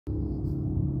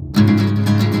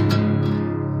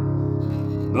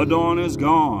The dawn is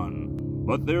gone,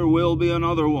 but there will be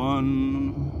another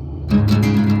one.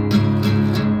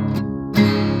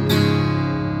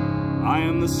 I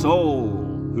am the soul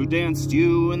who danced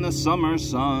you in the summer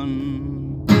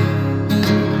sun.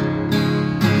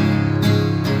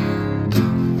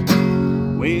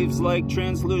 Waves like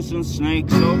translucent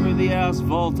snakes over the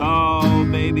asphalt. Oh,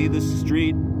 baby, the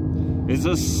street is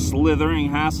a slithering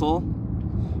hassle.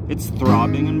 It's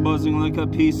throbbing and buzzing like a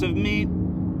piece of meat.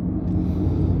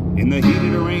 In the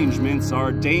heated arrangements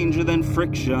are danger than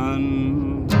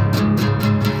friction,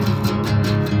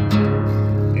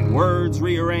 in words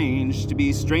rearranged to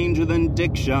be stranger than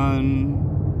diction.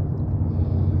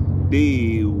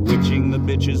 Bewitching the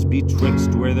bitches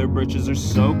betwixt where their britches are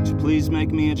soaked. Please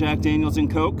make me a Jack Daniels and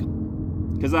Coke,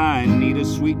 'cause I need a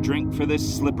sweet drink for this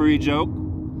slippery joke.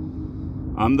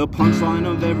 I'm the punchline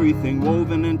of everything,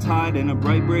 woven and tied in a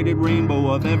bright braided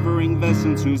rainbow of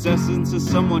effervescence, whose essence is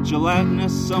somewhat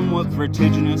gelatinous, somewhat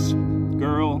vertiginous.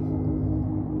 Girl,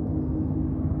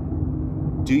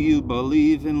 do you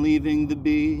believe in leaving the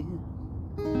bee?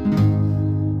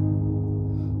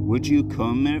 Would you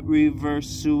commit reverse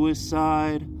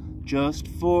suicide just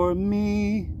for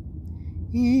me?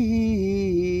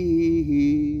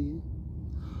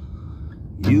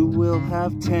 You will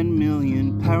have 10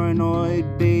 million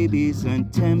paranoid babies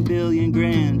and 10 billion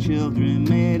grandchildren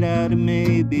made out of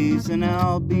maybes, and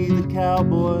I'll be the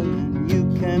cowboy and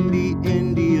you can be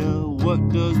India. What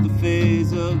does the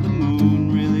phase of the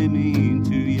moon really mean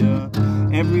to ya?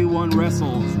 Everyone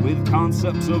wrestles with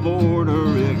concepts of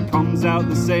order. It comes out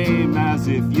the same as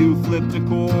if you flipped a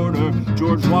quarter.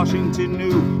 George Washington,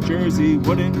 New Jersey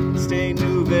wouldn't stay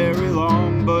new very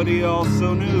long, but he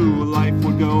also knew life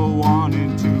would go on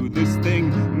into this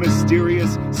thing,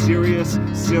 mysterious, serious,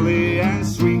 silly and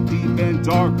sweet, deep and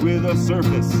dark, with a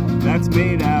surface that's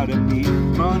made out of meat,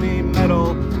 money,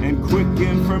 metal, and quick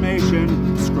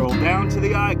information. Scroll down to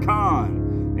the icon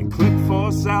and click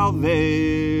for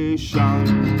salvation.